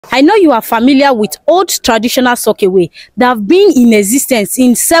I know you are familiar with old traditional sockaway that have been in existence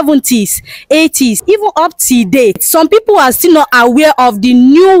in 70s, 80s, even up to date. Some people are still not aware of the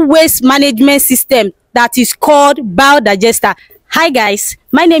new waste management system that is called biodigester. Hi guys,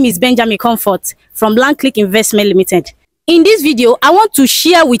 my name is Benjamin Comfort from Click Investment Limited. In this video, I want to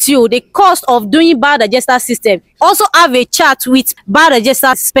share with you the cost of doing biodigester system. Also have a chat with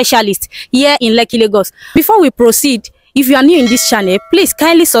biodigester specialist here in Lekki Lagos. Before we proceed, if you are new in this channel, please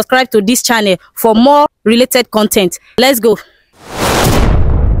kindly subscribe to this channel for more related content. Let's go.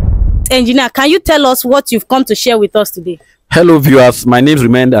 Engineer, can you tell us what you've come to share with us today? Hello viewers, my name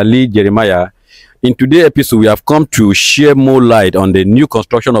is Ali Jeremiah. In today's episode, we have come to share more light on the new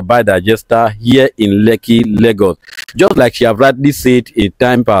construction of biodigester here in Lekki, Lagos. Just like she have rightly said in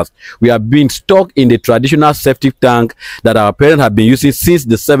time past, we have been stuck in the traditional septic tank that our parents have been using since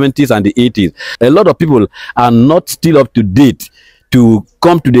the 70s and the 80s. A lot of people are not still up to date to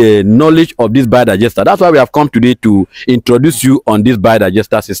come to the knowledge of this biodigester. That's why we have come today to introduce you on this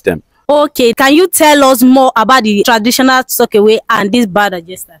biodigester system. Okay, can you tell us more about the traditional sockaway and this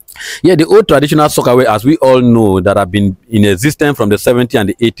biodigester? Yeah, the old traditional sockaway, as we all know, that have been in existence from the 17th and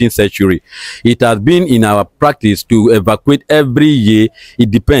the 18th century. It has been in our practice to evacuate every year. It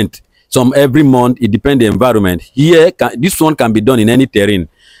depends. Some every month, it depends the environment. Here, this one can be done in any terrain,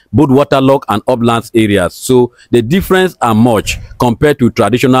 both waterlogged and uplands areas. So the difference are much compared to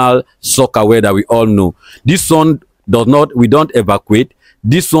traditional sockaway that we all know. This one does not, we don't evacuate.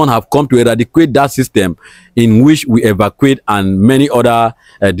 This one have come to eradicate that system in which we evacuate and many other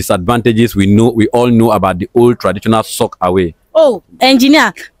disadvantages we all know about the old traditional sockaway. Oh,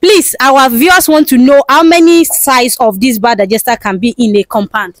 engineer, please, our viewers want to know how many size of this biodigester can be in a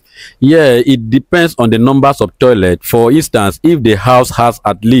compound. Yeah, it depends on the numbers of toilets. For instance, if the house has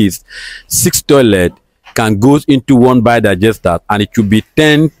at least 6 toilets, can go into one biodigester, and it should be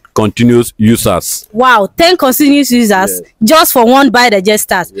 10 continuous users. Wow, 10 continuous users, yes, just for one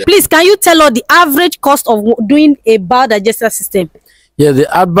biodigester. Yes. Please, can you tell us the average cost of doing a biodigester system? Yeah,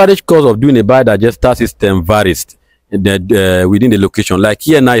 the average cost of doing a biodigester system varies within the location. Like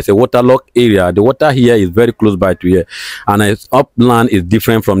here now, it's a waterlogged area. The water here is very close by to here, and its upland is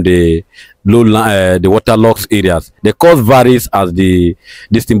different from the lowland, the waterlogged areas. The cost varies as the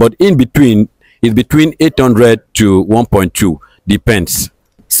distance, but in between is between 800 to 1.2, depends.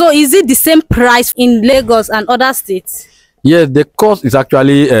 So is it the same price in Lagos and other states? Yes, the cost is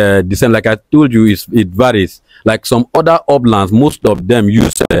actually the same. Like I told you, it varies. Like some other uplands, most of them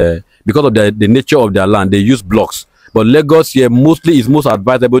use, because of the nature of their land, they use blocks. But Lagos here mostly is most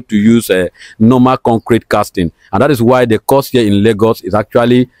advisable to use normal concrete casting. And that is why the cost here in Lagos is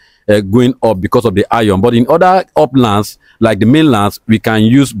actually going up because of the iron. But in other uplands, like the mainlands, we can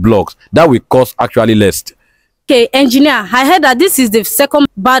use blocks. That will cost actually less. Okay, engineer, I heard that this is the second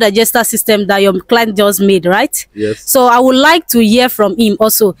biodigester system that your client just made, right? Yes. So I would like to hear from him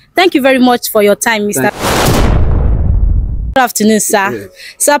also. Thank you very much for your time, Mr. Good afternoon, sir. Yes.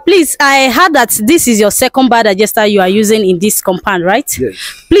 Sir, please, I heard that this is your second biodigester you are using in this compound, right?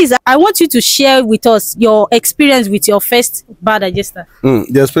 Yes. Please, I want you to share with us your experience with your first biodigester.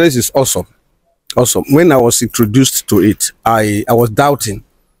 The experience is awesome. Awesome. When I was introduced to it, I was doubting.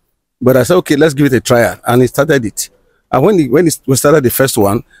 But I said, okay, let's give it a trial. And he started it. And when we started the first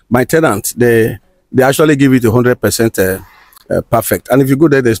one, my tenant, they actually give it 100% perfect. And if you go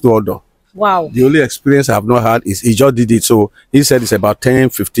there, there's no odor. Wow. The only experience I have not had is he just did it. So he said it's about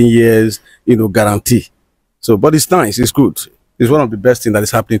 10, 15 years, guarantee. So, but it's nice. It's good. It's one of the best things that is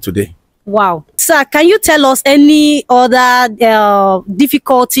happening today. Wow. Sir, can you tell us any other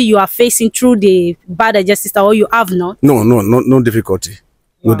difficulty you are facing through the biodigester system, or you have not? No difficulty.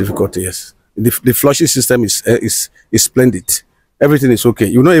 No difficulty, yes. The flushing system is splendid. Everything is okay.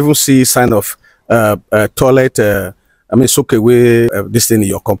 You don't even see sign of toilet, sockaway, this thing in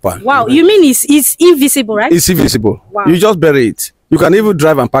your compound. Wow, you mean it's invisible, right? It's invisible. Wow. You just bury it. You can even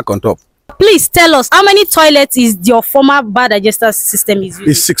drive and park on top. Please tell us, how many toilets is your former biodigester system is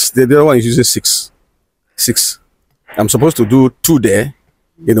using? It's 6. The other one is using 6. 6. I'm supposed to do 2 there,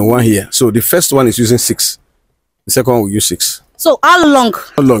 1 here. So the first one is using 6. The second one will use 6. So how long?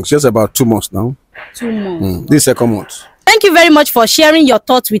 How long? Just about 2 months now. 2 months. This second month. Thank you very much for sharing your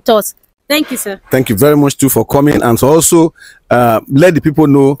thoughts with us. Thank you, sir. Thank you very much too for coming, and to also let the people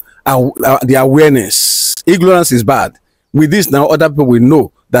know the awareness. Ignorance is bad. With this now, other people will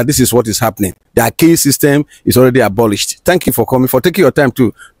know that this is what is happening. The arcade system is already abolished. Thank you for coming, for taking your time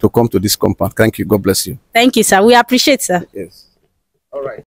to come to this compound. Thank you. God bless you. Thank you, sir. We appreciate, sir. Yes. All right.